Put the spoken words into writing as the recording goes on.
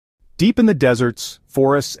Deep in the deserts,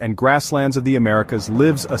 forests, and grasslands of the Americas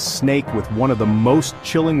lives a snake with one of the most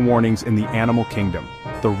chilling warnings in the animal kingdom,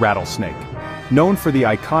 the rattlesnake. Known for the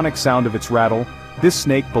iconic sound of its rattle, this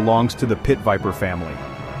snake belongs to the pit viper family.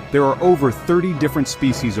 There are over 30 different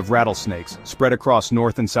species of rattlesnakes spread across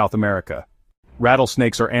North and South America.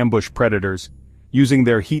 Rattlesnakes are ambush predators. Using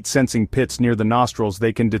their heat-sensing pits near the nostrils,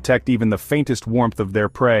 they can detect even the faintest warmth of their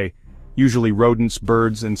prey, usually rodents,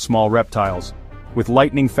 birds, and small reptiles. With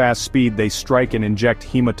lightning-fast speed, they strike and inject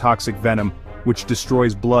hemotoxic venom, which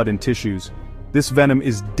destroys blood and tissues. This venom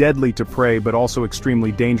is deadly to prey but also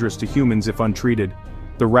extremely dangerous to humans if untreated.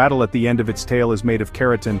 The rattle at the end of its tail is made of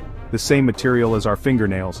keratin, the same material as our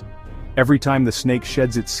fingernails. Every time the snake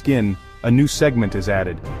sheds its skin, a new segment is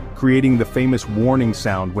added, creating the famous warning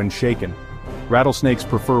sound when shaken. Rattlesnakes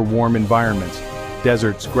prefer warm environments,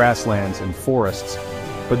 deserts, grasslands, and forests,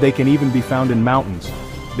 but they can even be found in mountains.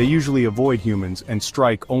 They usually avoid humans and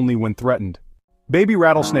strike only when threatened. Baby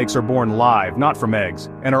rattlesnakes are born live, not from eggs,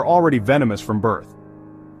 and are already venomous from birth.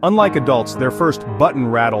 Unlike adults, their first button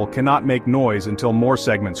rattle cannot make noise until more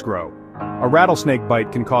segments grow. A rattlesnake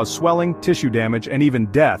bite can cause swelling, tissue damage, and even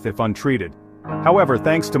death if untreated. However,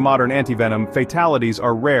 thanks to modern antivenom, fatalities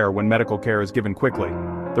are rare when medical care is given quickly.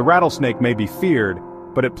 The rattlesnake may be feared,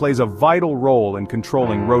 but it plays a vital role in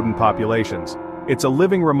controlling rodent populations. It's a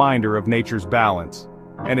living reminder of nature's balance,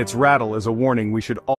 and its rattle is a warning we should all